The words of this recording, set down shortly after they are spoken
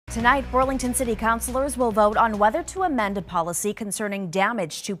Tonight, Burlington City Councilors will vote on whether to amend a policy concerning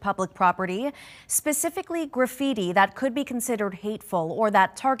damage to public property, specifically graffiti that could be considered hateful or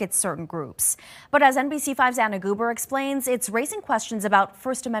that targets certain groups. But as NBC5's Anna Goober explains, it's raising questions about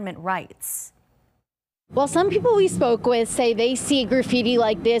First Amendment rights. Well, some people we spoke with say they see graffiti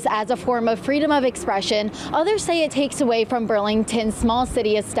like this as a form of freedom of expression. Others say it takes away from Burlington's small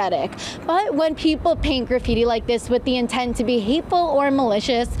city aesthetic. But when people paint graffiti like this with the intent to be hateful or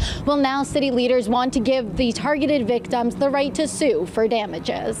malicious, well, now city leaders want to give the targeted victims the right to sue for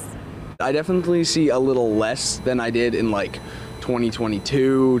damages. I definitely see a little less than I did in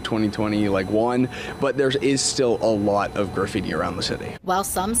 2022, 2021, but there is still a lot of graffiti around the city. While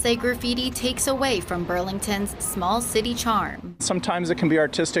some say graffiti takes away from Burlington's small city charm. Sometimes it can be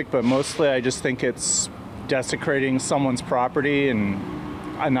artistic, but mostly I just think it's desecrating someone's property and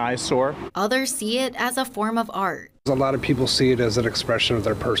an eyesore. Others see it as a form of art. A lot of people see it as an expression of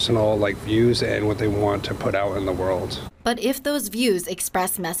their personal views and what they want to put out in the world. But if those views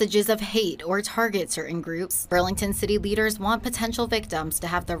express messages of hate or target certain groups, Burlington city leaders want potential victims to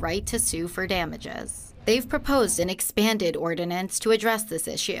have the right to sue for damages. They've proposed an expanded ordinance to address this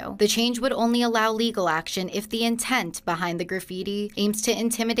issue. The change would only allow legal action if the intent behind the graffiti aims to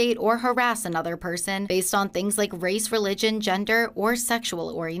intimidate or harass another person based on things like race, religion, gender, or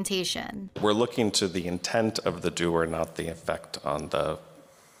sexual orientation. We're looking to the intent of the doer, not the effect on the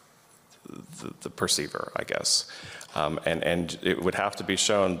perceiver, I guess. And it would have to be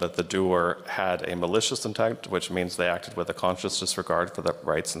shown that the doer had a malicious intent, which means they acted with a conscious disregard for the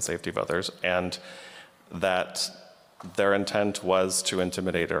rights and safety of others, and that their intent was to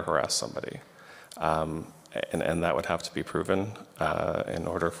intimidate or harass somebody. And that would have to be proven in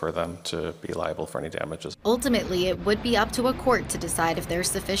order for them to be liable for any damages. Ultimately, it would be up to a court to decide if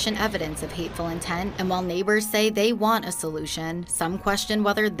there's sufficient evidence of hateful intent. And while neighbors say they want a solution, some question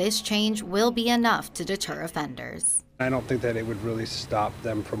whether this change will be enough to deter offenders. I don't think that it would really stop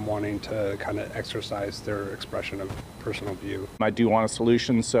them from wanting to kind of exercise their expression of personal view. I do want a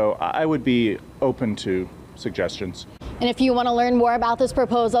solution, so I would be open to suggestions. And if you want to learn more about this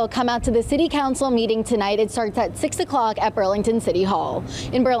proposal, come out to the City Council meeting tonight. It starts at 6 o'clock at Burlington City Hall.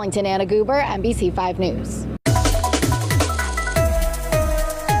 In Burlington, Anna Goober, NBC5 News.